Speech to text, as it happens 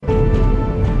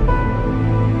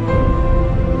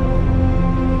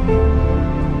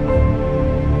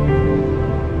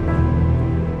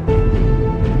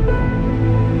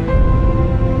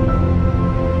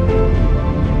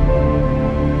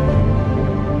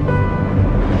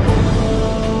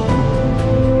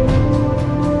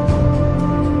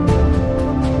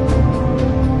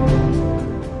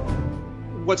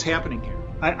what's happening here.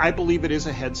 I believe it is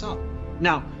a heads up.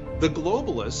 Now, the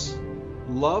globalists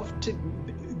love to,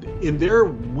 in their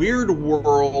weird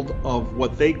world of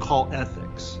what they call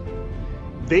ethics,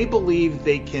 they believe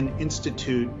they can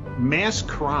institute mass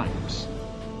crimes,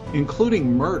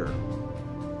 including murder,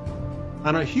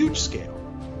 on a huge scale.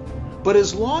 But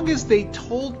as long as they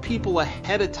told people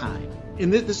ahead of time,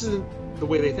 and this isn't the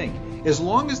way they think, as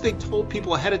long as they told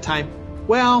people ahead of time,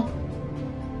 well,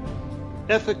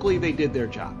 ethically they did their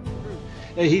job.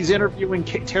 He's interviewing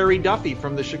Terry Duffy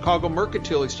from the Chicago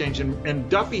Mercantile Exchange, and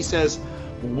Duffy says,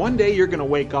 one day you're going to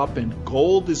wake up and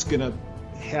gold is going to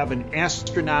have an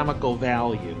astronomical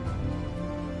value.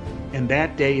 And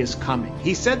that day is coming.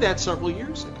 He said that several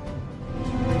years ago.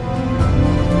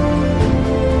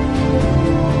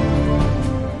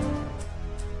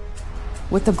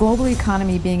 With the global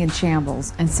economy being in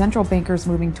shambles and central bankers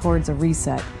moving towards a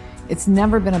reset, it's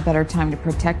never been a better time to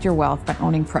protect your wealth by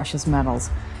owning precious metals.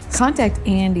 Contact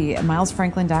Andy at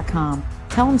milesfranklin.com.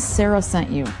 Tell him Sarah sent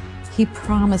you. He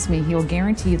promised me he will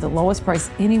guarantee you the lowest price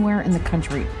anywhere in the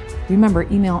country. Remember,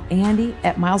 email Andy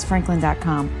at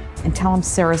milesfranklin.com and tell him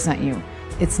Sarah sent you.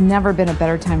 It's never been a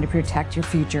better time to protect your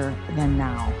future than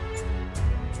now.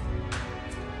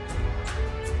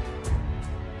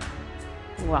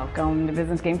 Welcome to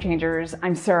Business Game Changers.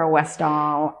 I'm Sarah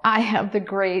Westall. I have the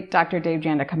great Dr. Dave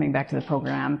Janda coming back to the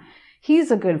program.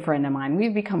 He's a good friend of mine.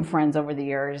 We've become friends over the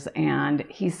years, and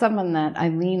he's someone that I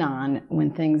lean on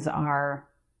when things are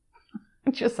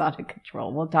just out of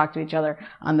control. We'll talk to each other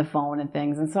on the phone and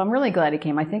things, and so I'm really glad he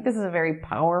came. I think this is a very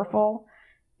powerful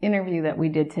interview that we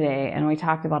did today, and we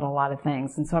talked about a lot of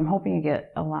things, and so I'm hoping you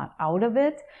get a lot out of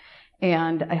it,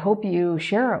 and I hope you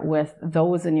share it with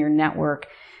those in your network.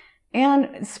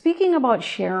 And speaking about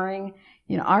sharing,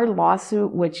 you know, our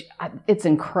lawsuit, which it's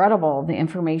incredible, the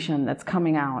information that's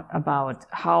coming out about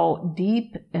how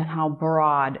deep and how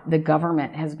broad the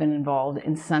government has been involved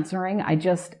in censoring. I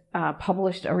just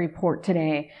published a report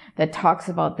today that talks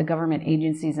about the government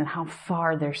agencies and how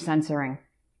far they're censoring.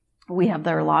 We have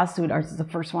their lawsuit. Ours is the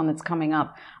first one that's coming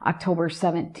up October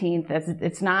 17th.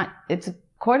 It's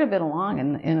quite a bit along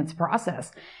in its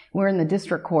process. We're in the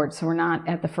district court, so we're not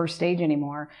at the first stage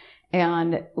anymore.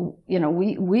 And, you know,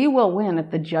 we will win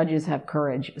if the judges have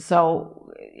courage.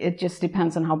 So it just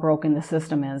depends on how broken the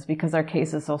system is because our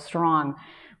case is so strong.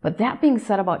 But that being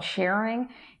said about sharing,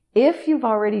 if you've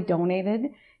already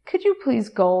donated, could you please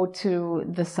go to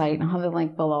the site, and I'll have the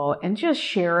link below, and just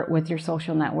share it with your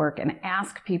social network and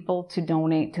ask people to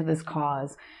donate to this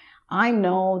cause. I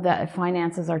know that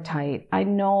finances are tight. I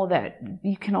know that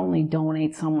you can only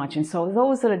donate so much. And so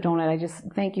those that have donated, I just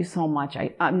thank you so much.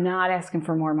 I'm not asking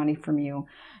for more money from you.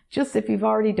 Just if you've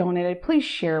already donated, please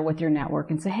share with your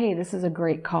network and say, hey, this is a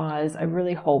great cause. I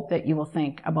really hope that you will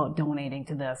think about donating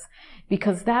to this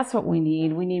because that's what we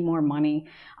need. We need more money.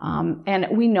 And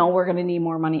we know we're going to need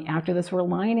more money after this. We're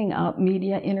lining up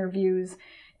media interviews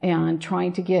and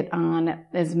trying to get on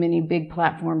as many big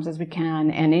platforms as we can,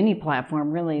 and any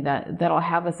platform really that'll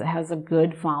have us that has a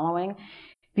good following,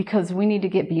 because we need to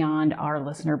get beyond our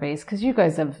listener base, because you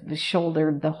guys have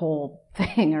shouldered the whole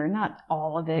thing, or not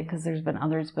all of it, because there's been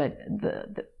others, but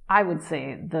I would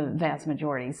say the vast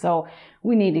majority. So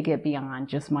we need to get beyond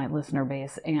just my listener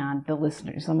base and the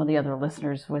listeners, some of the other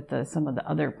listeners with some of the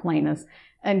other plaintiffs,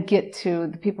 and get to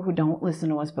the people who don't listen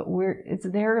to us, but it's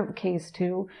their case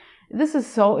too.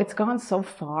 It's gone so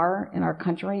far in our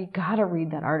country. You gotta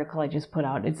read that article I just put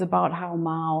out. It's about how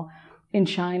Mao in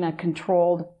China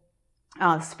controlled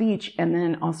speech and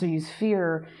then also used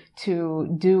fear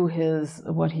to do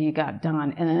what he got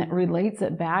done. And then it relates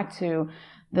it back to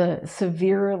the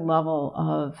severe level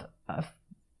of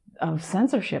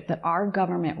censorship that our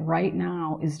government right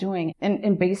now is doing.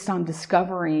 And based on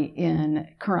discovery in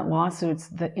current lawsuits,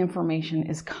 the information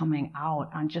is coming out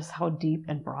on just how deep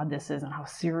and broad this is and how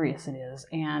serious it is.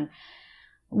 And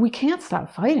we can't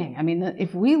stop fighting. I mean,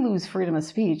 if we lose freedom of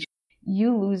speech,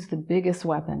 you lose the biggest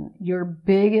weapon, your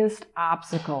biggest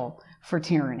obstacle for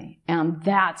tyranny. And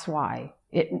that's why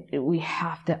we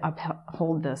have to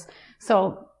uphold this.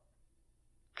 So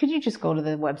could you just go to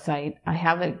the website? I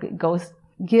have it,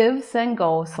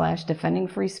 GiveSendGo/defending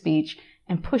free speech,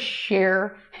 and push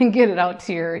share and get it out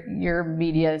to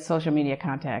your social media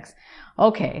contacts.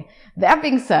 Okay, that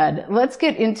being said, let's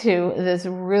get into this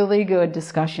really good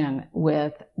discussion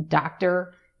with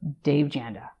Dr. Dave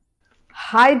Janda.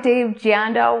 Hi, Dave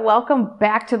Janda. Welcome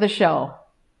back to the show.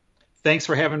 Thanks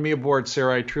for having me aboard,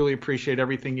 Sarah. I truly appreciate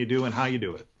everything you do and how you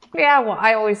do it. Yeah, well,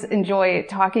 I always enjoy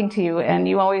talking to you, and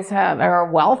you always are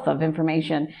a wealth of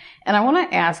information. And I want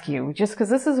to ask you, just because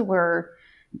this is where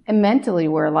mentally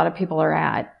where a lot of people are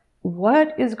at,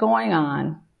 what is going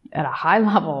on at a high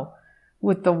level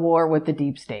with the war with the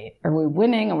deep state? Are we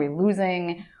winning? Are we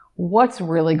losing? What's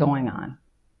really going on?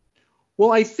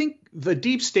 Well, I think the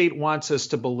deep state wants us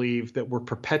to believe that we're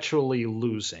perpetually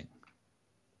losing.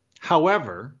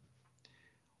 However,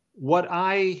 what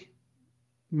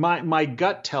my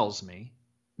gut tells me,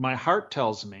 my heart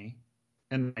tells me,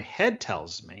 and my head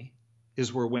tells me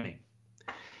is we're winning.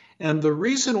 And the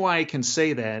reason why I can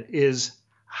say that is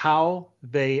how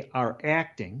they are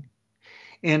acting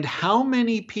and how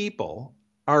many people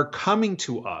are coming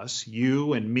to us,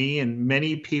 you and me and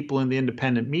many people in the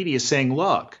independent media, saying,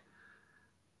 look,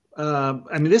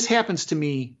 this happens to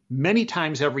me many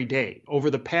times every day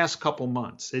over the past couple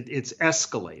months. It's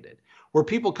escalated where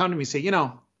people come to me and say,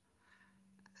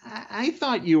 I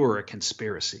thought you were a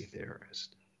conspiracy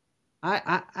theorist.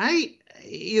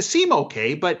 You seem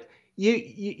okay, but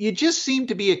you just seem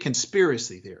to be a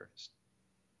conspiracy theorist.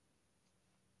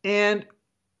 And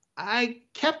I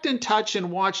kept in touch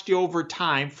and watched you over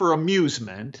time for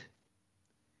amusement.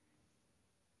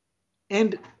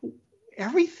 And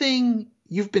everything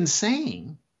you've been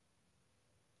saying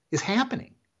is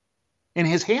happening and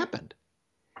has happened.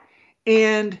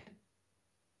 And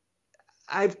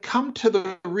I've come to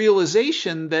the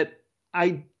realization that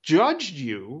I judged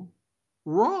you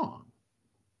wrong.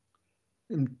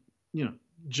 And,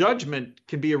 judgment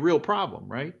can be a real problem,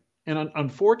 right? And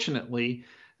unfortunately,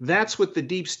 that's what the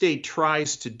deep state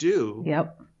tries to do.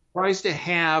 Yep. Tries to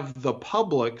have the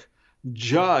public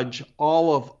judge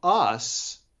all of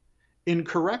us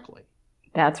incorrectly.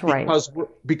 That's right.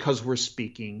 Because we're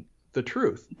speaking the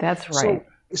truth. That's right.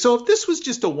 So if this was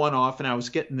just a one-off and I was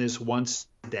getting this once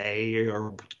a day or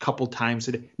a couple times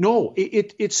a day, no,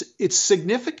 it's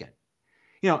significant.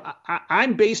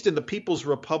 I'm based in the People's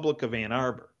Republic of Ann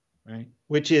Arbor, right?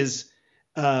 Which is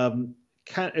kind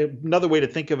of, another way to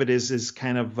think of it is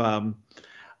kind of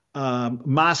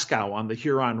Moscow on the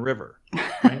Huron River,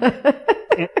 right?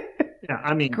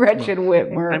 Gretchen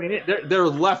Whitmer. They're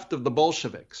left of the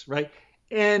Bolsheviks, right?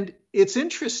 And it's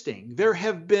interesting. There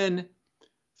have been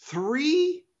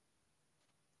 3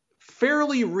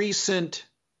 fairly recent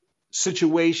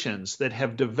situations that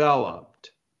have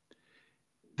developed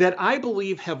that I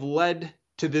believe have led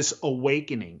to this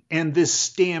awakening and this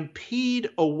stampede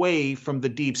away from the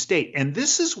deep state. And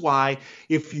this is why,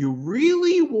 if you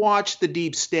really watch the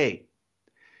deep state,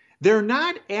 they're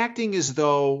not acting as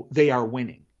though they are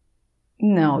winning.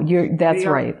 No, that's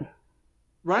right.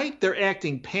 Right? They're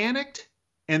acting panicked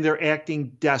and they're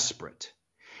acting desperate.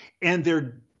 And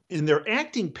they're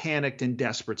acting panicked and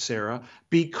desperate, Sarah,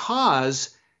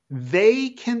 because they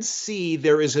can see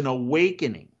there is an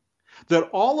awakening. That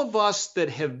all of us that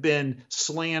have been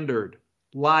slandered,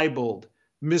 libeled,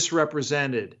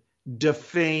 misrepresented,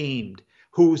 defamed,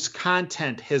 whose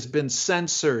content has been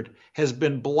censored, has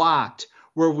been blocked,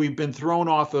 where we've been thrown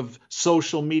off of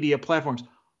social media platforms,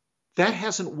 that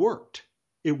hasn't worked.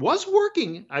 It was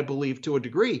working, I believe, to a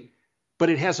degree, but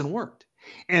it hasn't worked.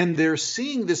 And they're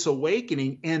seeing this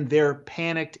awakening and they're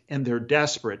panicked and they're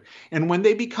desperate. And when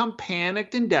they become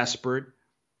panicked and desperate,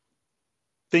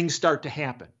 things start to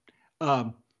happen.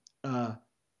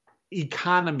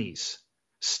 Economies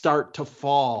start to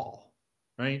fall,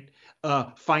 right?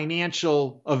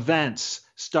 Financial events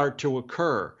start to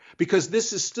occur because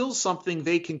this is still something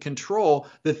they can control,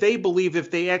 that they believe if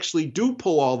they actually do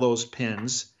pull all those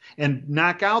pins and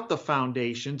knock out the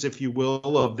foundations, if you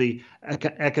will, of the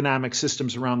economic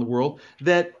systems around the world,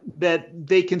 that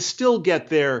they can still get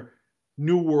their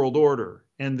new world order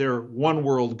and their one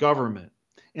world government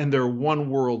and their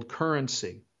one world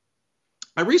currency.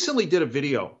 I recently did a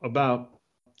video about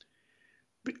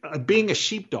being a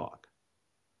sheepdog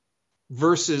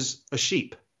versus a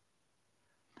sheep,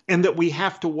 and that we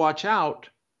have to watch out.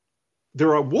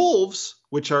 There are wolves,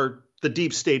 which are the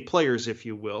deep state players, if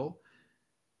you will,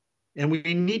 and we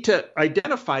need to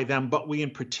identify them, but we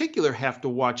in particular have to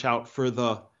watch out for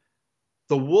the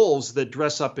wolves that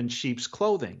dress up in sheep's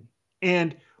clothing.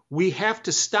 And we have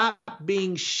to stop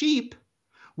being sheep.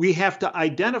 We have to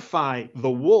identify the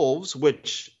wolves,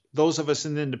 which those of us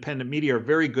in the independent media are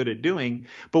very good at doing,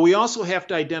 but we also have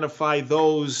to identify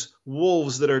those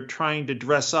wolves that are trying to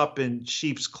dress up in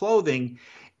sheep's clothing.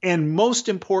 And most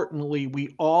importantly,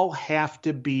 we all have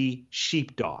to be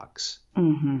sheepdogs.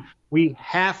 Mm-hmm. We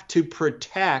have to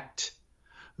protect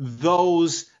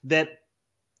those that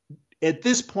at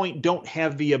this point don't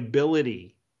have the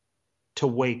ability to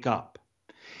wake up.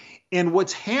 And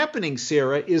what's happening,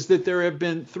 Sarah, is that there have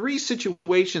been 3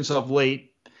 situations of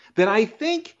late that I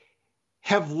think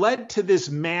have led to this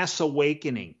mass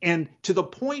awakening, and to the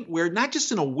point where not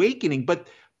just an awakening, but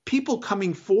people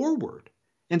coming forward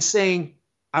and saying,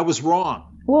 I was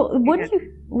wrong. Well,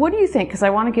 what do you think? Because I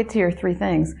want to get to your three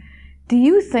things. Do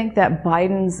you think that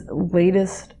Biden's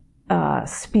latest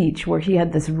speech, where he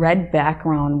had this red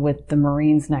background with the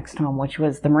Marines next to him, which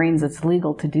was the Marines, it's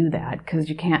legal to do that because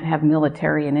you can't have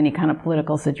military in any kind of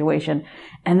political situation,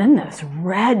 and then this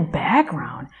red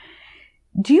background,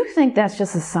 do you think that's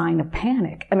just a sign of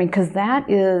panic? I mean, because that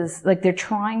is like they're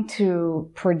trying to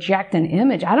project an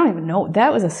image. I don't even know.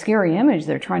 That was a scary image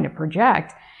they're trying to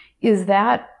project. Is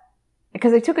that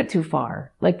because they took it too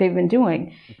far, like they've been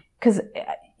doing? Because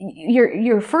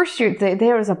your first year,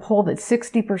 there was a poll that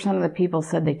 60% of the people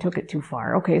said they took it too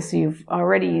far. Okay, so you've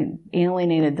already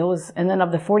alienated those. And then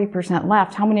of the 40%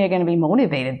 left, how many are going to be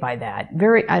motivated by that?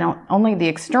 Only the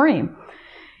extreme.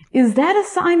 Is that a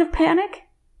sign of panic?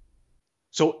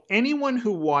 So anyone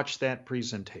who watched that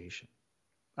presentation,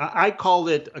 I call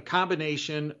it a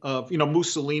combination of,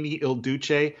 Mussolini il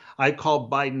Duce. I call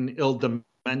Biden il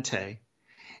Demente.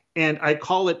 And I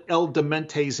call it El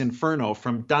Demente's Inferno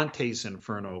from Dante's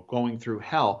Inferno, going through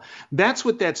hell. That's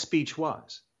what that speech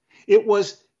was. It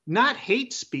was not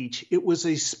hate speech. It was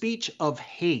a speech of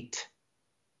hate.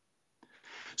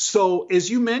 So as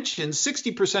you mentioned,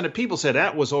 60% of people said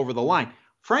that was over the line.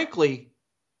 Frankly,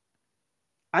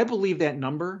 I believe that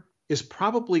number is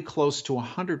probably close to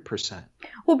 100%.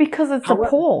 Well, because it's a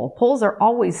poll. Polls are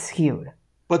always skewed.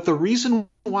 But the reason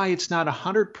why it's not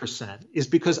 100% is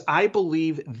because I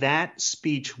believe that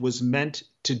speech was meant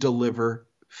to deliver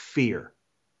fear.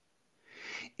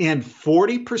 And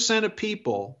 40% of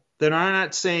people that are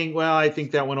not saying, well, I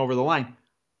think that went over the line,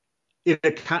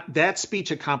 that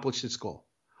speech accomplished its goal.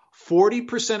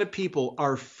 40% of people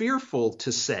are fearful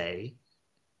to say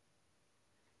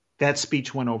that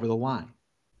speech went over the line.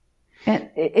 And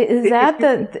is that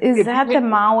the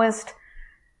Maoist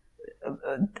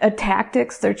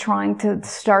tactics they're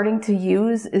starting to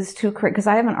use is to create, because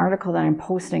I have an article that I'm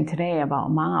posting today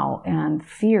about Mao and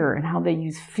fear and how they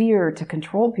use fear to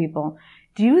control people.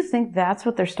 Do you think that's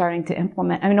what they're starting to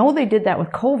implement? I know they did that with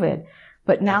COVID,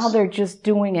 but now they're just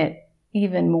doing it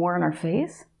even more in our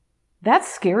face? That's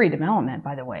scary development,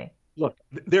 by the way. Look,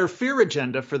 their fear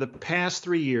agenda for the past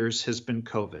 3 years has been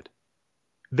COVID.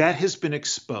 That has been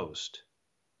exposed,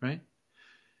 right?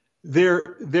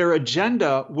 Their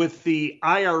agenda with the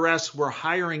IRS, we're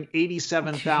hiring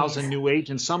 87,000 new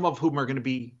agents, some of whom are going to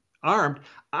be armed.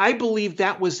 I believe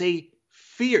that was a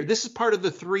fear. This is part of the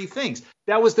three things.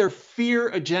 That was their fear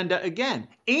agenda again.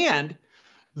 And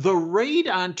the raid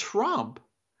on Trump,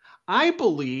 I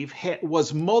believe,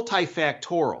 was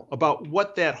multifactorial about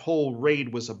what that whole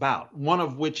raid was about. One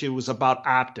of which it was about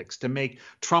optics, to make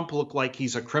Trump look like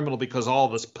he's a criminal because all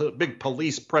this big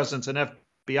police presence and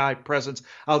FBI presence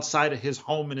outside of his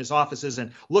home and his offices,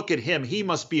 and look at him, he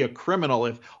must be a criminal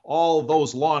if all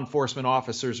those law enforcement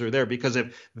officers are there, because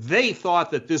if they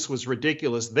thought that this was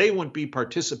ridiculous, they wouldn't be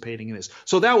participating in this.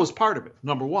 So that was part of it,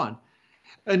 number one.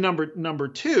 And number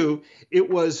two, it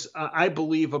was, I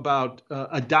believe, about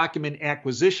a document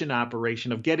acquisition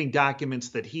operation of getting documents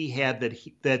that he had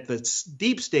that the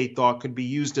deep state thought could be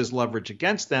used as leverage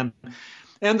against them.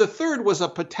 And the third was a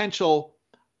potential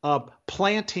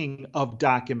planting of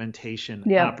documentation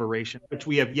operation, which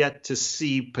we have yet to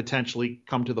see potentially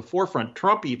come to the forefront.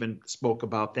 Trump even spoke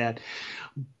about that.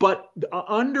 But the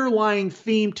underlying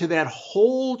theme to that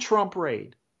whole Trump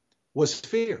raid was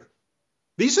fear.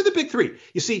 These are the big three.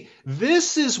 You see,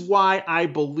 this is why I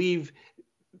believe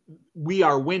we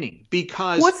are winning,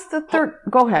 because... What's the third?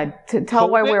 Go ahead. Tell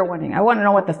why we're winning. I want to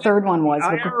know what the third one was.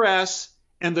 IRS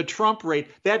and the Trump raid.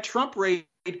 That Trump raid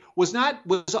was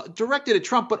directed at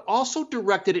Trump, but also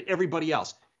directed at everybody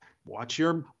else. Watch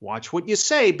what you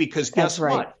say, because guess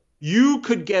what? You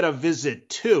could get a visit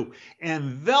too,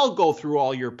 and they'll go through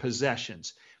all your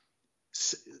possessions.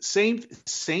 Same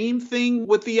thing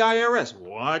with the IRS.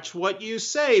 Watch what you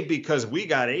say, because we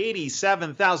got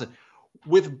 87,000.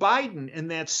 With Biden in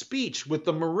that speech with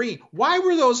the Marine, why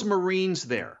were those Marines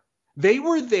there? They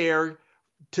were there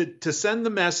to send the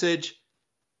message,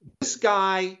 this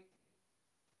guy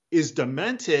is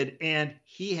demented and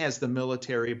he has the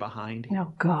military behind him.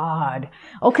 Oh, God.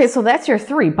 Okay, so that's your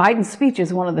three. Biden's speech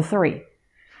is one of the three.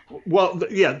 Well,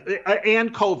 yeah,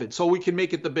 and COVID, so we can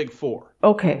make it the big four.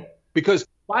 Okay. Because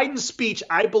Biden's speech,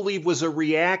 I believe, was a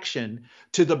reaction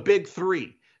to the big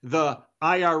three, the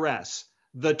IRS,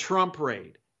 the Trump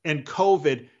raid, and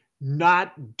COVID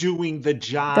not doing the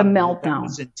job the meltdown that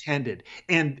was intended.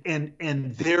 And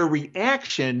their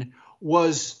reaction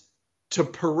was to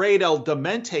parade El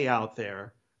Demente out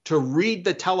there, to read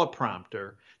the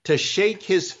teleprompter, to shake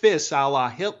his fist a la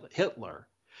Hitler,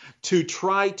 to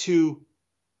try to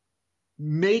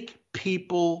make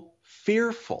people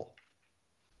fearful.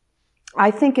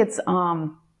 I think it's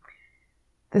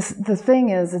the thing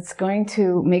is, it's going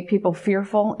to make people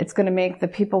fearful. It's going to make the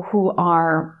people who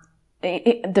are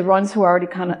the ones who already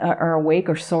kind of are awake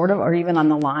or sort of, or even on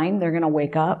the line, they're going to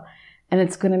wake up, and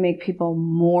it's going to make people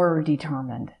more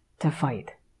determined to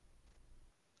fight.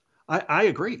 I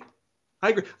agree. I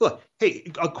agree. Look,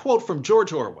 hey, a quote from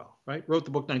George Orwell, right? Wrote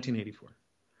the book 1984.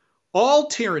 All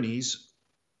tyrannies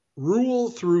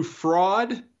rule through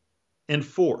fraud and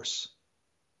force.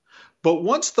 But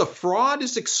once the fraud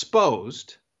is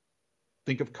exposed,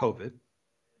 think of COVID,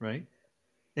 right?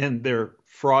 And their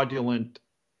fraudulent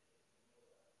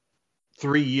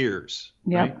 3 years,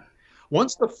 Yep. right?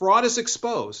 Once the fraud is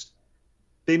exposed,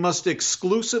 they must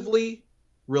exclusively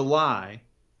rely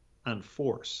on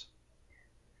force.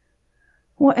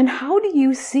 Well, and how do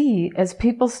you see, as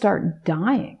people start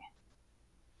dying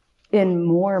in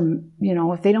more,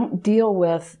 if they don't deal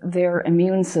with their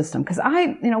immune system? Because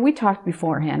we talked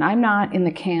beforehand, I'm not in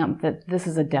the camp that this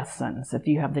is a death sentence if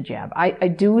you have the jab. I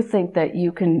do think that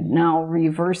you can now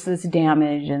reverse this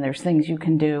damage, and there's things you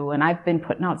can do. And I've been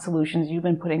putting out solutions. You've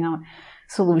been putting out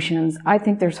solutions. I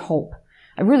think there's hope.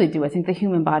 I really do. I think the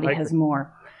human body has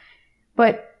more.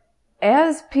 But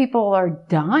as people are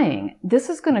dying, this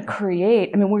is going to create,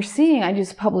 we're seeing, I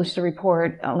just published a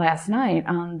report last night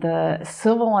on the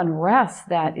civil unrest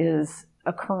that is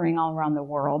occurring all around the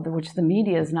world, which the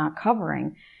media is not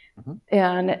covering. Mm-hmm.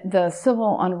 And the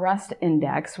Civil Unrest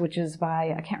Index, which is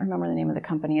by, I can't remember the name of the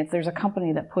company. There's a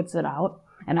company that puts it out,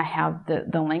 and I have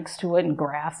the links to it and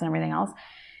graphs and everything else.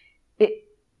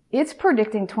 It's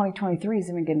predicting 2023 is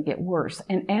even going to get worse.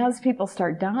 And as people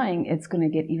start dying, it's going to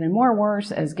get even more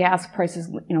worse as gas prices,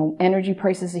 energy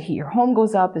prices to heat your home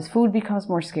goes up, as food becomes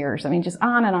more scarce. Just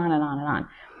on and on and on and on.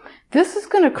 This is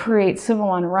going to create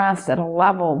civil unrest at a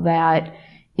level that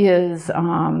is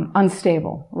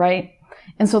unstable, right?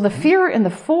 And so the fear and the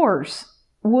force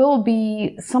will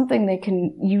be something they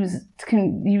can use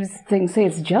things, say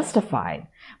it's justified.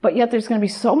 But yet there's going to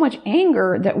be so much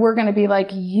anger that we're going to be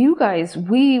like, you guys,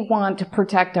 we want to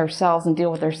protect ourselves and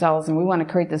deal with ourselves, and we want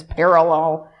to create this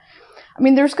parallel.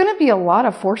 There's going to be a lot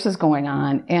of forces going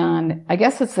on, and I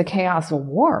guess it's the chaos of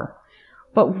war.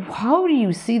 But how do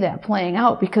you see that playing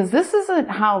out? Because this isn't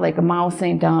how like Mao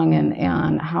Zedong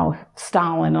and how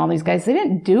Stalin and all these guys, they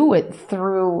didn't do it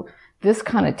through this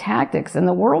kind of tactics, and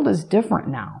the world is different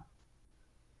now.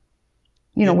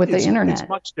 With the internet. It's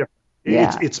much different.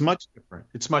 Yeah. It's much different.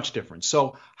 It's much different.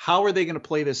 So how are they going to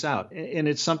play this out? And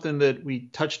it's something that we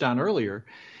touched on earlier,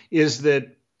 is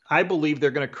that I believe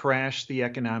they're going to crash the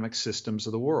economic systems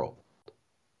of the world.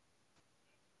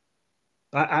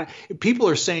 People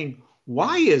are saying,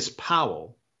 why is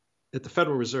Powell at the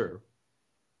Federal Reserve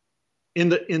in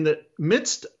the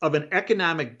midst of an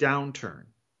economic downturn?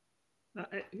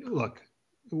 Look,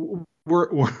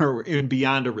 we're in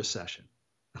beyond a recession.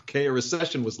 Okay, a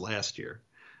recession was last year.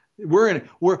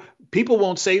 People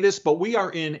won't say this, but we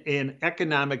are in an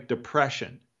economic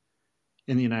depression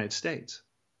in the United States.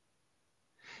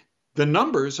 The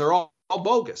numbers are all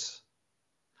bogus,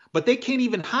 but they can't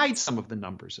even hide some of the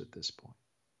numbers at this point.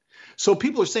 So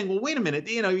people are saying, well, wait a minute,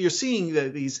 you're seeing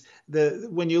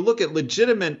when you look at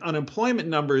legitimate unemployment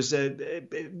numbers,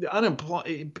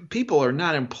 people are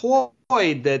not employed,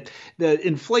 that the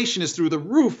inflation is through the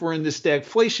roof. We're in this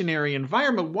stagflationary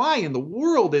environment. Why in the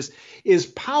world is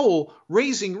Powell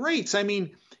raising rates?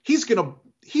 He's going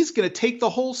to take the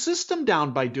whole system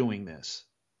down by doing this.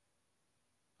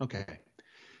 Okay.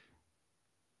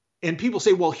 And people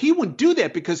say, well, he wouldn't do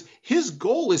that because his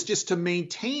goal is just to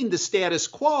maintain the status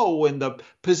quo and the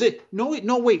position.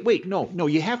 No, wait. No,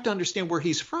 you have to understand where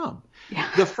he's from.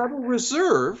 Yeah. The Federal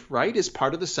Reserve, right, is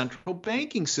part of the central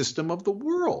banking system of the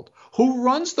world. Who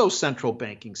runs those central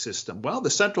banking system? Well, the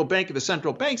central bank of the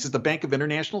central banks is the Bank of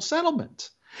International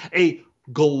Settlements, a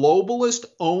globalist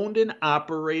owned and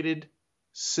operated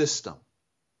system.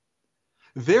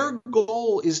 Their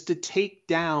goal is to take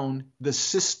down the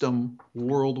system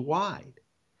worldwide.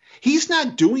 He's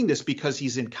not doing this because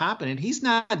he's incompetent. He's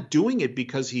not doing it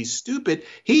because he's stupid.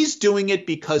 He's doing it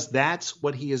because that's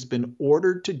what he has been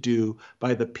ordered to do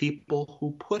by the people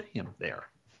who put him there.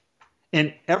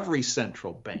 And every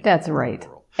central bank. That's right.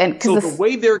 And so the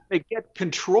way they're going to get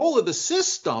control of the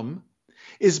system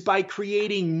is by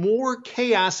creating more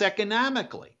chaos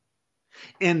economically.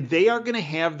 And they are going to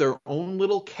have their own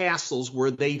little castles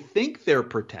where they think they're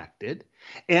protected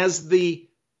as the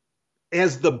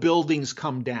buildings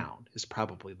come down, is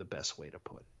probably the best way to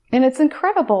put it. And it's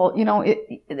incredible.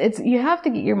 You have to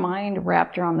get your mind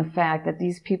wrapped around the fact that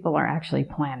these people are actually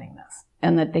planning this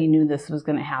and that they knew this was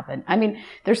going to happen.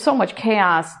 There's so much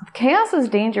chaos. Chaos is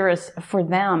dangerous for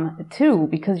them too,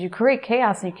 because you create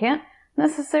chaos and you can't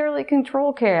necessarily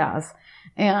control chaos.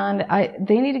 And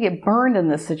they need to get burned in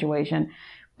this situation.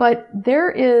 But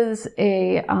there is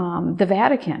the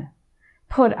Vatican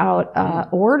put out an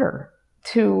order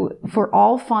for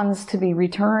all funds to be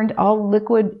returned, all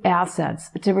liquid assets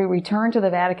to be returned to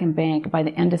the Vatican Bank by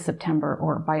the end of September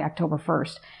or by October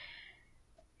 1st.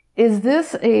 Is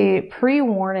this a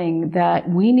pre-warning that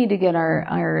we need to get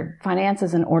our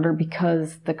finances in order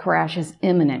because the crash is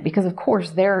imminent? Because, of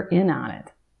course, they're in on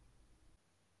it.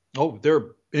 Oh, they're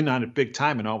in on it big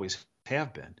time and always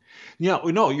have been.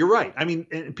 No, you're right. I mean,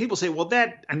 and people say, well,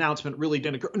 that announcement really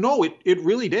didn't occur. No, it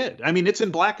really did. I mean, it's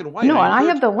in black and white. No, and I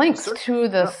have the links to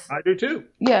this. I do too.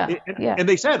 Yeah. And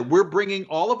they said, we're bringing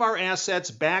all of our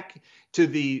assets back to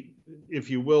the, if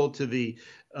you will, to the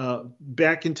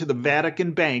back into the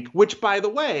Vatican Bank, which, by the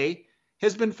way,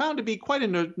 has been found to be quite a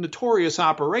notorious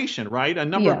operation, right? A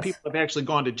number of people have actually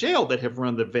gone to jail that have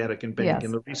run the Vatican Bank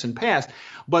in the recent past.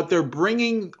 But they're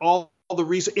bringing all the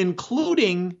reason,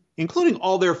 including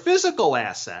all their physical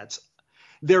assets.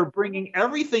 They're bringing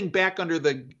everything back under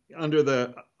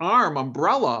the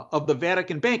umbrella of the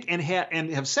Vatican Bank, and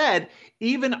have said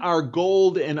even our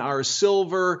gold and our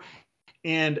silver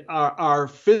and our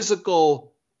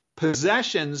physical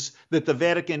possessions that the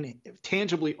Vatican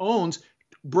tangibly owns,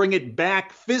 bring it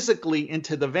back physically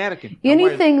into the Vatican.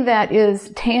 Anything that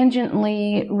is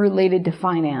tangentially related to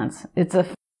finance, it's a...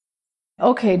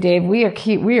 Okay, Dave, we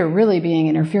are really being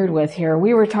interfered with here.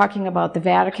 We were talking about the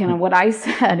Vatican, and what I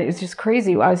said is just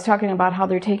crazy. I was talking about how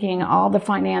they're taking all the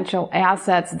financial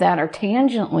assets that are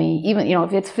tangentially, even,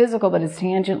 if it's physical, but it's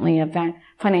tangentially a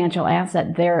financial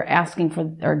asset, they're asking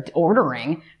for, or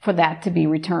ordering for that to be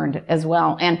returned as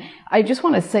well. And I just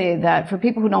want to say that for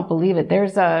people who don't believe it,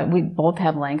 we both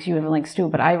have links. You have links too,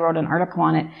 but I wrote an article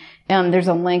on it, and there's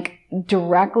a link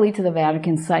directly to the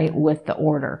Vatican site with the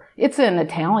order. It's in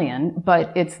Italian,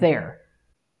 but it's there.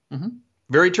 Mm-hmm.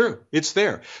 Very true. It's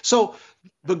there. So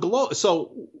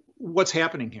so what's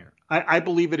happening here? I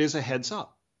believe it is a heads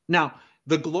up. Now,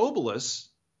 the globalists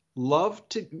love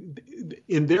to,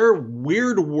 in their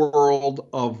weird world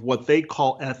of what they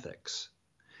call ethics,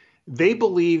 they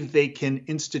believe they can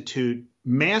institute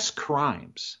mass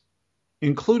crimes,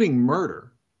 including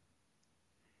murder,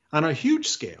 on a huge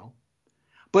scale.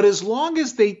 But as long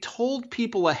as they told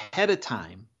people ahead of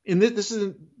time, and this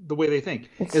isn't the way they think,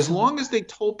 as long as they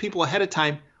told people ahead of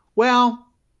time, well,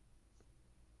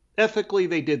 ethically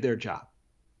they did their job.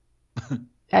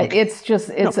 It's just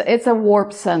it's a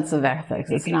warped sense of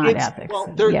ethics. It's not ethics.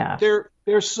 Well, they're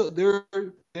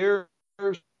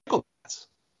psychopaths.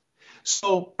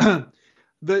 So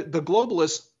the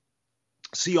globalists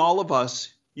see all of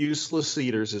us useless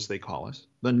eaters, as they call us,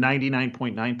 the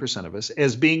 99.9% of us,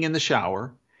 as being in the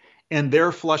shower, and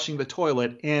they're flushing the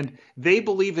toilet. And they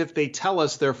believe if they tell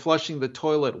us they're flushing the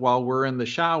toilet while we're in the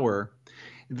shower,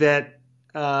 that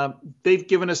they've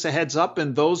given us a heads up,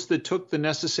 and those that took the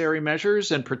necessary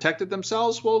measures and protected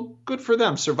themselves, well, good for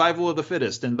them, survival of the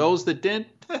fittest. And those that didn't,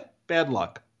 bad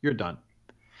luck, you're done.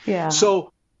 Yeah.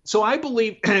 So I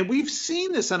believe, and we've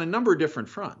seen this on a number of different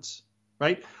fronts,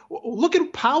 right? Look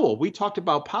at Powell. We talked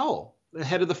about Powell, the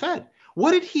head of the Fed.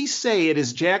 What did he say at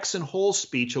his Jackson Hole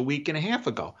speech a week and a half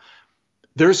ago?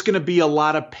 There's going to be a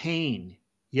lot of pain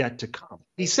yet to come.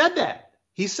 He said that.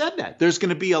 There's going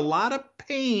to be a lot of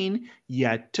pain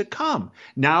yet to come.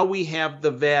 Now we have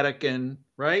the Vatican,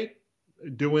 right,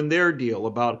 doing their deal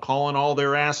about calling all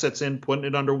their assets in, putting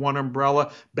it under one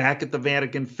umbrella, back at the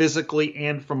Vatican physically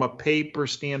and from a paper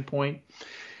standpoint.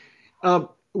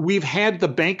 We've had the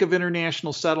Bank of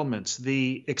International Settlements,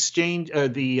 the exchange,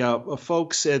 the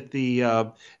folks at the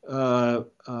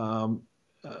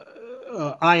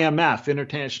IMF,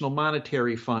 International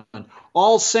Monetary Fund,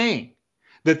 all saying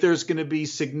that there's going to be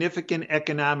significant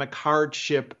economic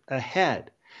hardship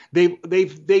ahead.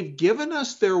 They've given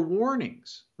us their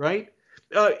warnings, right?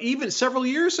 Even several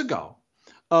years ago,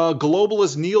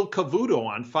 globalist Neil Cavuto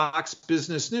on Fox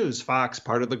Business News, Fox,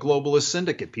 part of the globalist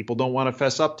syndicate. People don't want to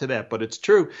fess up to that, but it's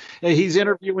true. He's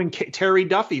interviewing Terry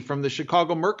Duffy from the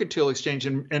Chicago Mercantile Exchange,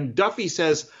 and Duffy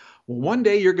says, well, one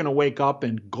day you're going to wake up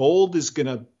and gold is going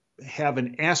to have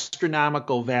an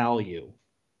astronomical value.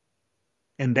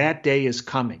 And that day is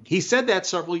coming. He said that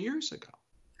several years ago.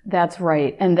 That's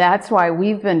right. And that's why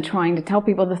we've been trying to tell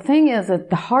people. The thing is that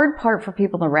the hard part for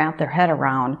people to wrap their head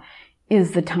around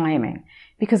is the timing.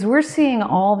 Because we're seeing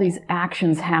all these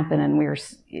actions happen, and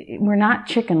we're not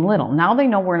Chicken Little. Now they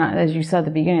know we're not, as you said at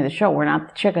the beginning of the show, we're not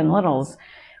the Chicken Littles.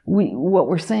 What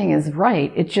we're saying is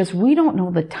right. It's just we don't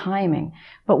know the timing.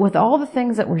 But with all the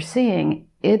things that we're seeing,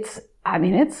 it's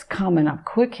coming up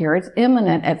quick here. It's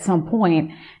imminent at some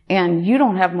point, and you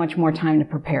don't have much more time to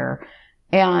prepare.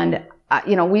 And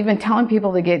we've been telling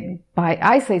people to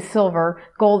I say silver.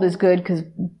 Gold is good because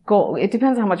gold, it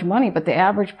depends on how much money, but the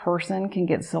average person can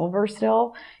get silver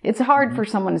still. It's hard for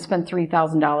someone to spend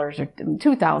 $3,000 or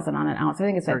 $2,000 on an ounce. I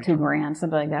think it's at $2,000,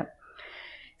 something like that.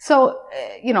 So,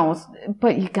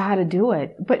 but you got to do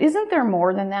it. But isn't there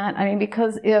more than that? I mean,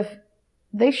 because if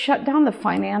they shut down the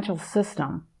financial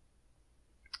system,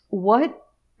 what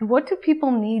do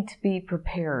people need to be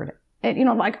prepared? And,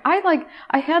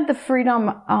 I had the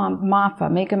Freedom, MAFA,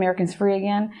 Make Americans Free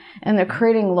Again, and they're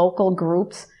creating local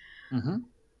groups. Mm-hmm.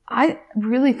 I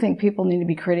really think people need to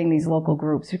be creating these local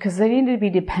groups because they need to be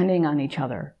depending on each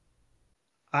other.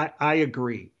 I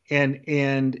agree.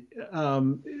 And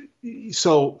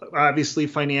so obviously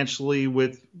financially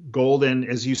with gold and,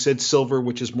 as you said, silver,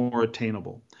 which is more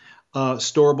attainable,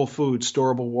 storable food,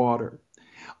 storable water,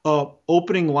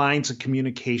 opening lines of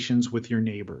communications with your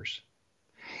neighbors.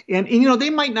 And they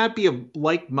might not be of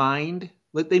like mind.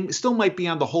 They still might be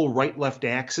on the whole right-left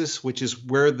axis, which is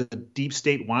where the deep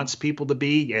state wants people to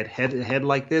be at head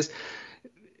like this.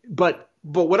 But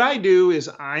what I do is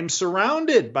I'm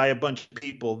surrounded by a bunch of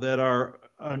people that are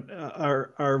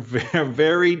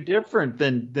very different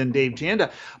than Dave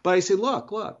Janda. But I say,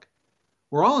 look,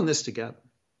 we're all in this together.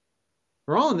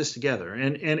 We're all in this together.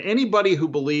 And anybody who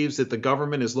believes that the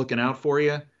government is looking out for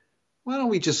you, why don't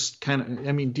we just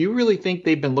do you really think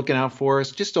they've been looking out for us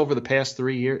just over the past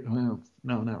 3 years? Well,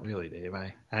 no, not really, Dave.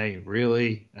 I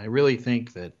really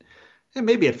think that, and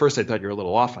maybe at first I thought you were a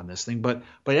little off on this thing, but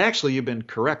actually you've been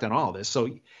correct on all this. So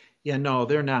yeah, no,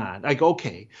 they're not. Like,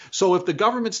 okay, so if the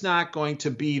government's not going to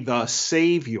be the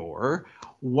savior,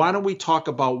 why don't we talk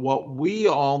about what we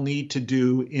all need to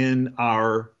do in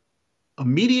our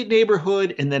immediate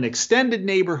neighborhood and then extended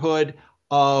neighborhood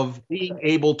of being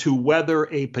able to weather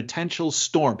a potential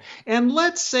storm. And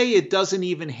let's say it doesn't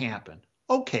even happen.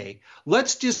 Okay,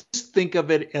 let's just think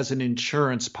of it as an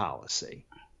insurance policy.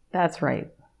 That's right.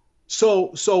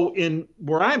 So in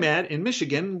where I'm at in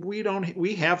Michigan,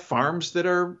 we have farms that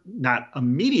are not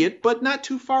immediate, but not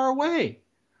too far away.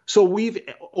 So we've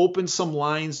opened some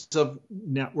lines of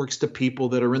networks to people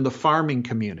that are in the farming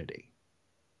community,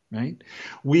 right?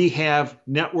 We have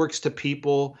networks to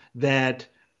people that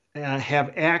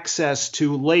have access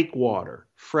to lake water,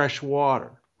 fresh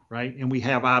water, right? And we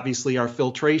have obviously our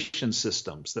filtration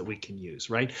systems that we can use,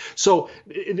 right? So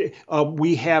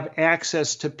we have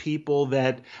access to people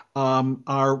that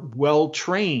are well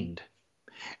trained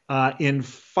in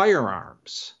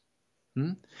firearms.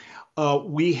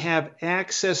 We have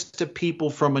access to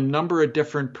people from a number of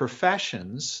different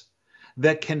professions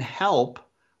that can help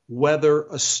weather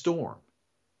a storm.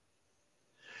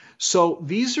 So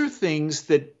these are things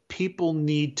that people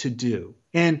need to do.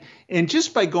 And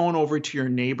just by going over to your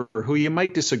neighbor who you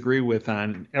might disagree with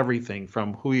on everything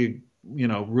from who you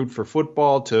root for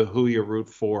football to who you root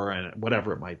for and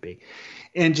whatever it might be,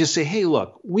 and just say, hey,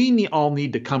 look, we all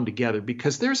need to come together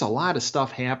because there's a lot of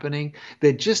stuff happening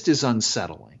that just is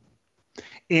unsettling.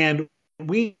 And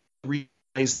we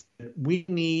realize that we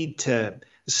need to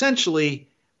essentially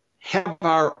have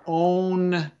our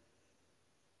own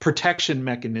protection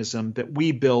mechanism that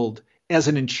we build as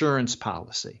an insurance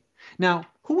policy. Now,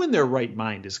 who in their right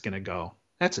mind is going to go,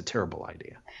 that's a terrible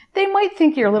idea? They might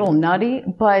think you're a little nutty,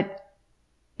 but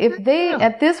if they,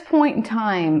 at this point in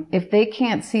time, if they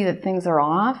can't see that things are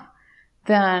off,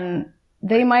 then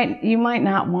you might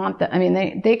not want that. I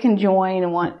mean, they can join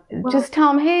and just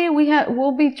tell them, hey,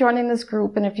 we'll be joining this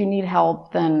group, and if you need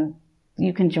help, then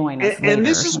you can join us. And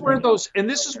this is where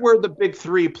the big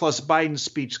three plus Biden's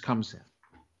speech comes in.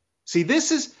 See,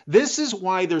 this is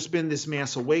why there's been this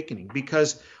mass awakening,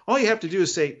 because all you have to do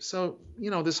is say, so,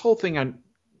 this whole thing on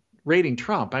rating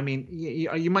Trump, I mean,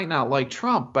 you might not like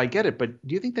Trump, I get it, but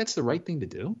do you think that's the right thing to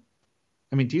do?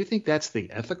 I mean, do you think that's the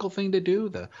ethical thing to do,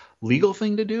 the legal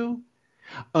thing to do?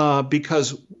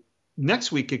 Because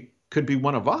next week it could be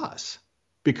one of us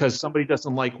because somebody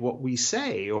doesn't like what we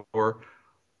say or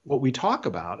what we talk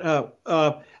about.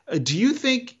 Do you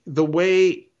think the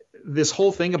way this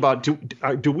whole thing about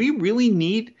do we really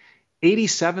need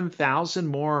 87,000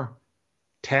 more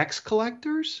tax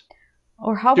collectors?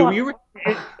 Or how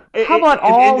about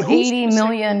all 80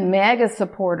 million MAGA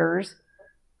supporters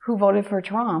who voted for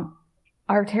Trump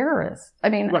are terrorists? I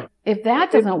mean, right. If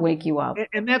that doesn't wake you up.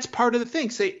 And that's part of the thing.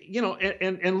 Say,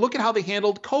 and look at how they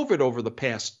handled COVID over the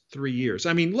past 3 years.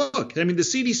 I mean, the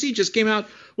CDC just came out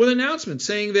with an announcement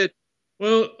saying that,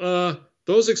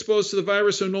 those exposed to the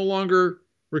virus are no longer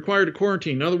required to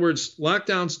quarantine. In other words,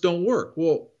 lockdowns don't work.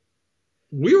 Well,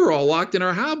 we were all locked in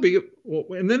our house.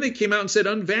 And then they came out and said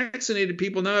unvaccinated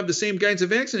people now have the same kinds of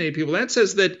vaccinated people. That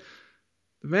says that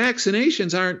the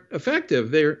vaccinations aren't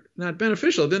effective. They're not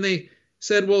beneficial. Then they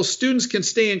said, well, students can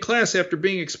stay in class after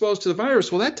being exposed to the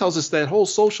virus. Well, that tells us that whole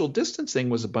social distancing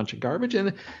was a bunch of garbage.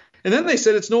 And then they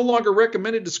said it's no longer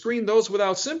recommended to screen those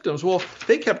without symptoms. Well,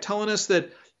 they kept telling us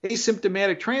that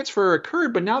asymptomatic transfer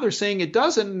occurred, but now they're saying it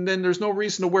doesn't, and then there's no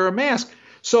reason to wear a mask.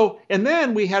 So, and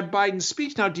then we had Biden's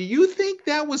speech. Now, do you think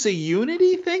that was a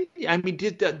unity thing? I mean,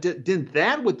 didn't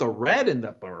that with the red and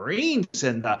the Marines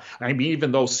and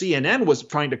even though CNN was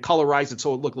trying to colorize it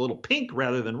so it looked a little pink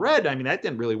rather than red, I mean, that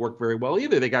didn't really work very well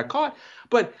either. They got caught.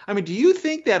 But I mean, do you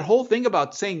think that whole thing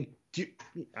about saying,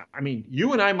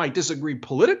 you and I might disagree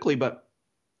politically, but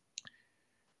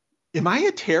am I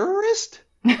a terrorist?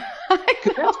 I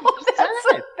know,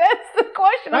 that's the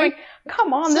question. Right? I mean,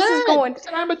 come on, this is going.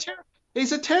 I'm a terrorist.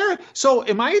 He's a terrorist. So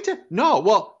am I a terrorist? No.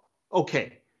 Well,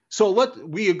 okay. So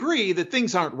we agree that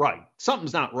things aren't right.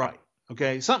 Something's not right.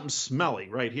 Okay. Something's smelly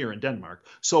right here in Denmark.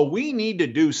 So we need to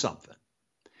do something.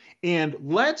 And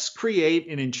let's create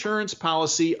an insurance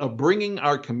policy of bringing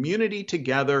our community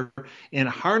together and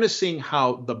harnessing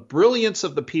how the brilliance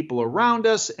of the people around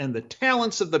us and the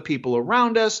talents of the people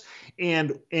around us.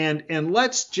 And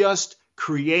let's just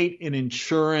create an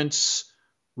insurance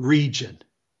region.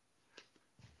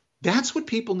 That's what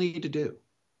people need to do.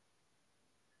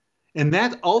 And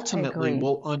that ultimately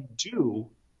will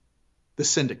undo the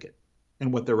syndicate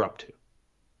and what they're up to.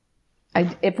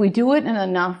 If we do it in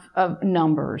enough of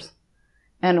numbers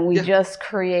and we just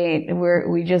create,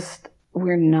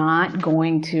 we're not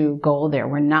going to go there.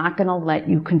 We're not going to let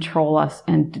you control us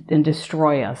and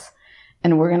destroy us.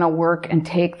 And we're going to work and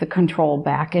take the control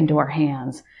back into our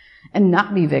hands and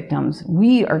not be victims.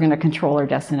 We are going to control our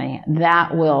destiny.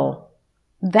 That will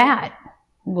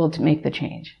make the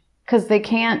change, because they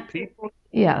can't. People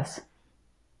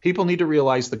need to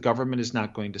realize the government is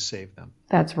not going to save them.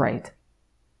 That's right.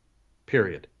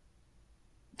 Period.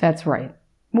 That's right.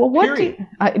 Well,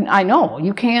 I know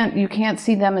you can't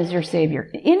see them as your savior.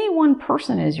 Any one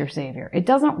person is your savior. It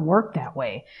doesn't work that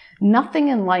way. Nothing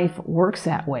in life works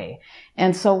that way.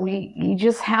 And so you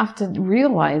just have to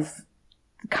realize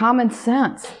common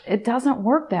sense. It doesn't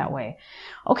work that way.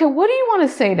 Okay, what do you want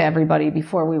to say to everybody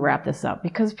before we wrap this up?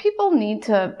 Because people need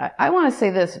to, I want to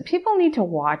say this, people need to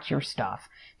watch your stuff.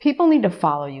 People need to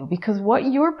follow you, because what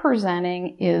you're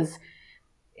presenting is,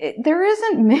 there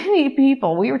isn't many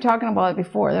people, we were talking about it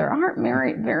before, there aren't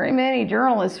very many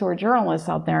journalists who are journalists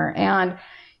out there, and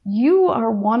you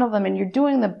are one of them, and you're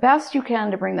doing the best you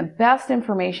can to bring the best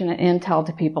information and intel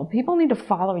to people. People need to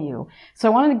follow you. So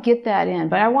I wanted to get that in,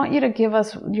 but I want you to give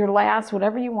us your last,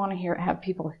 whatever you want to hear, have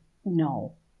people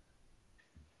know.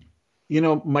 You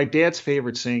know, my dad's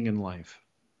favorite saying in life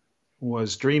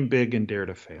was dream big and dare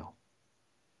to fail.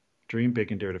 Dream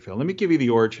big and dare to fail. Let me give you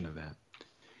the origin of that.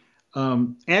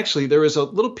 Actually, there was a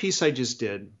little piece I just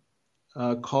did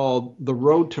called The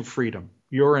Road to Freedom.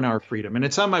 Your and Our Freedom. And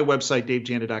it's on my website,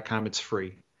 davejanda.com. It's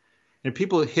free. And if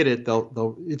people hit it,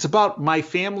 it's about my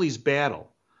family's battle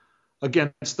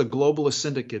against the globalist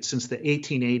syndicate since the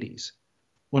 1880s,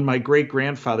 when my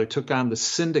great-grandfather took on the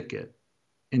syndicate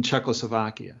in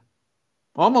Czechoslovakia.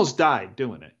 Almost died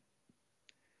doing it.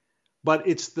 But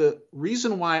it's the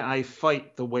reason why I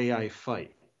fight the way I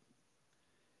fight.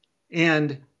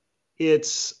 And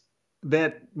it's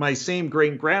that my same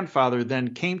great-grandfather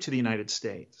then came to the United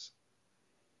States.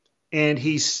 And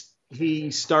he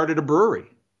started a brewery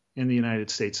in the United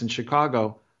States, in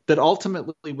Chicago, that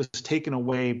ultimately was taken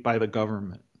away by the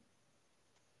government.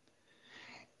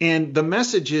 And the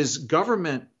message is,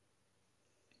 government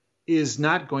is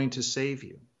not going to save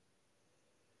you.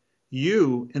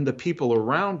 You and the people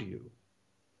around you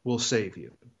will save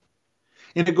you.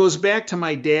 And it goes back to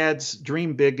my dad's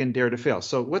dream big and dare to fail.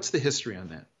 So what's the history on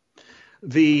that?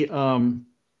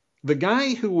 The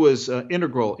guy who was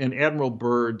integral in Admiral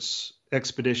Byrd's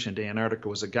expedition to Antarctica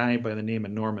was a guy by the name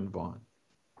of Norman Vaughan.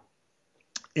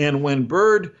 And when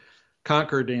Byrd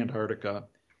conquered Antarctica,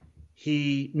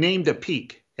 he named a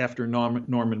peak after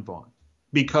Norman Vaughan.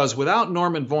 Because without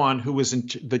Norman Vaughan, who was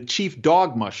the chief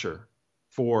dog musher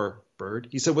for Byrd,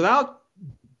 he said, without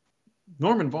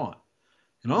Norman Vaughan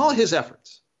and all his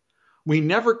efforts, we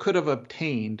never could have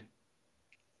obtained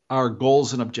our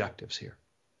goals and objectives here.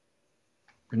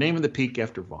 We're naming the peak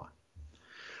after Vaughan.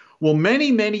 Well,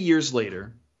 many, many years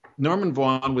later, Norman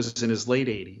Vaughan was in his late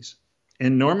 80s,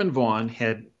 and Norman Vaughan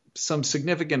had some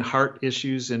significant heart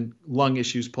issues and lung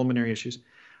issues, pulmonary issues.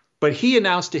 But he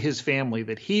announced to his family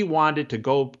that he wanted to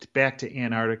go back to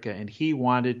Antarctica and he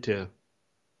wanted to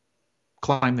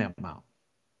climb that mountain.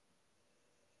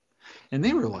 And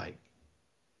they were like,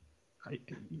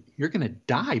 you're going to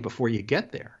die before you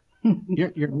get there.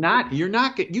 You're not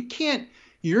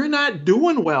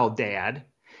doing well, Dad.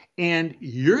 And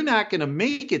you're not going to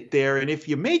make it there. And if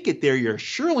you make it there, you're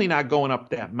surely not going up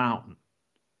that mountain.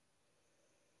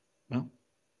 Well,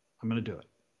 I'm going to do it.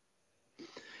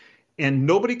 And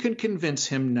nobody could convince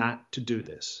him not to do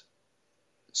this.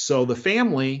 So the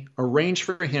family arranged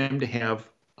for him to have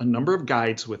a number of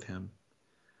guides with him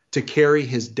to carry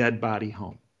his dead body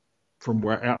home from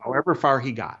however far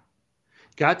he got.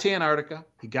 Got to Antarctica,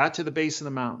 he got to the base of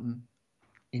the mountain,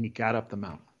 and he got up the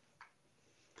mountain.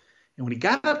 And when he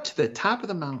got up to the top of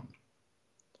the mountain,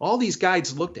 all these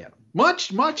guides looked at him,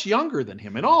 much, much younger than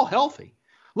him and all healthy,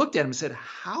 looked at him and said,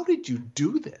 "How did you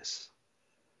do this?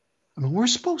 I mean, we're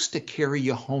supposed to carry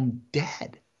you home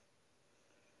dead."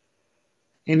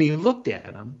 And he looked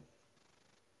at him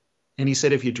and he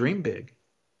said, "If you dream big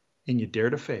and you dare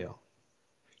to fail,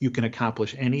 you can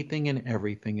accomplish anything and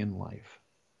everything in life."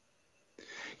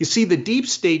 You see, the deep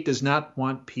state does not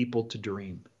want people to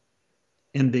dream.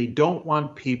 And they don't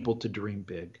want people to dream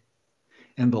big.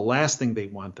 And the last thing they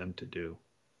want them to do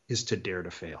is to dare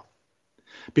to fail.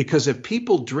 Because if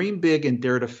people dream big and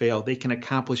dare to fail, they can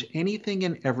accomplish anything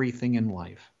and everything in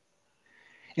life.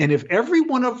 And if every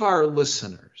one of our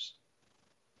listeners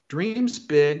dreams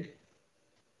big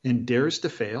and dares to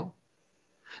fail,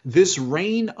 this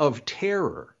reign of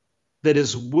terror that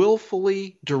is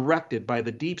willfully directed by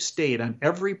the deep state on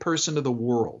every person of the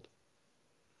world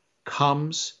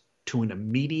comes to an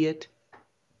immediate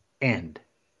end.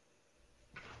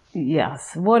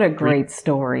 Yes, what a great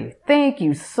story. Thank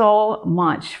you so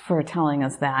much for telling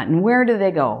us that. And where do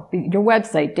they go? Your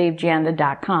website,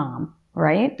 davejanda.com,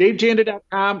 right?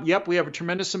 davejanda.com. Yep, we have a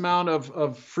tremendous amount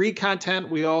of free content.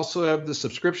 We also have the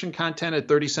subscription content at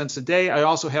 30 cents a day. I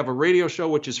also have a radio show,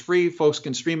 which is free. Folks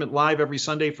can stream it live every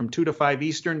Sunday from 2 to 5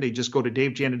 Eastern. They just go to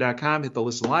davejanda.com, hit the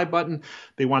listen live button.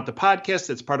 They want the podcast.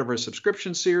 That's part of our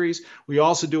subscription series. We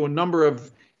also do a number of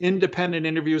independent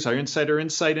interviews, our Insider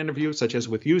Insight interviews, such as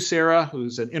with you, Sarah,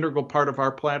 who's an integral part of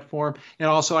our platform. And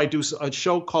also I do a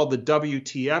show called the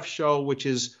WTF Show, which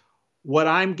is what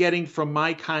I'm getting from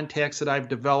my contacts that I've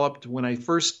developed when I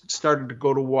first started to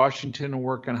go to Washington and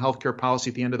work on healthcare policy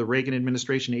at the end of the Reagan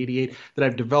administration, 88, that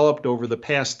I've developed over the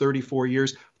past 34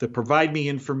 years that provide me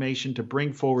information to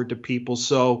bring forward to people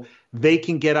so they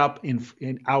can get up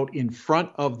out in front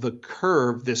of the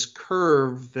curve, this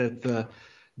curve that the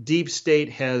deep state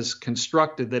has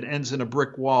constructed that ends in a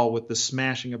brick wall with the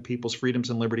smashing of people's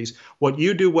freedoms and liberties. What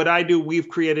you do, what I do, we've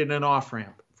created an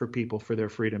off-ramp for people for their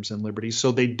freedoms and liberties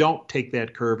so they don't take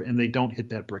that curve and they don't hit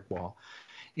that brick wall.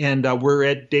 And we're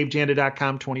at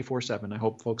davejanda.com 24/7. I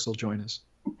hope folks will join us.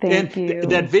 Thank you.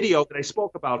 That video that I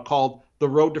spoke about called The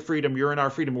Road to Freedom, You're in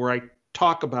Our Freedom, where I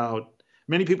talk about,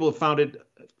 many people have found it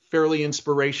fairly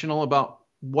inspirational about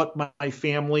what my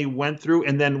family went through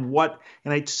and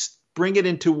I bring it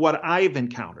into what I've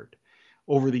encountered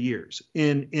over the years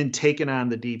in taking on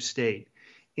the deep state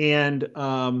and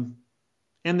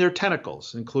their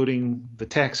tentacles, including the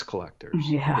tax collectors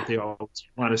that they always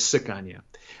want to sick on you.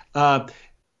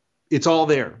 It's all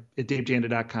there at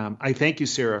davejanda.com. I thank you,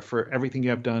 Sarah, for everything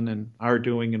you have done and are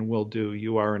doing and will do.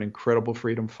 You are an incredible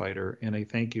freedom fighter, and I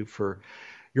thank you for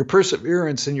your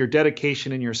perseverance and your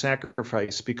dedication and your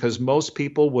sacrifice, because most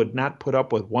people would not put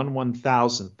up with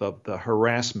 1/1000th of the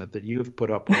harassment that you've put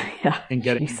up with in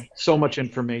getting so much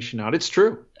information out. It's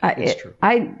true. It's true.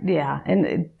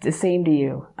 And the same to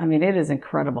you. I mean, it is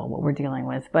incredible what we're dealing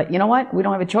with. But you know what? We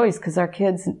don't have a choice because our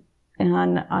kids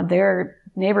and their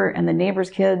neighbor and the neighbor's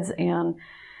kids and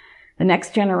the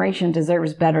next generation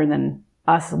deserves better than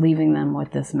us leaving them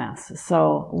with this mess.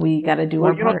 So we got to do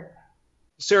our part.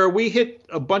 Sarah, we hit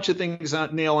a bunch of things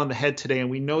nail on the head today, and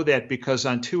we know that because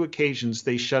on 2 occasions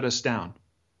they shut us down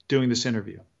doing this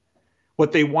interview.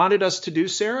 What they wanted us to do,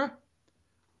 Sarah,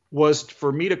 was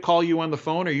for me to call you on the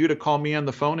phone or you to call me on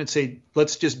the phone and say,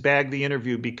 let's just bag the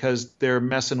interview because they're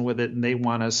messing with it and they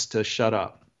want us to shut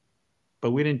up. But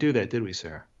we didn't do that, did we,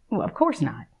 Sarah? Well, of course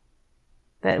not.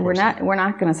 We're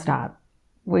not going to stop.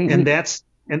 That's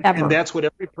what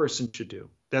every person should do.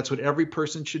 That's what every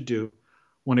person should do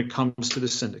when it comes to the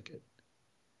syndicate.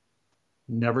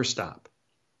 Never stop.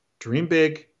 Dream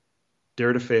big,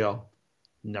 dare to fail,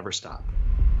 never stop.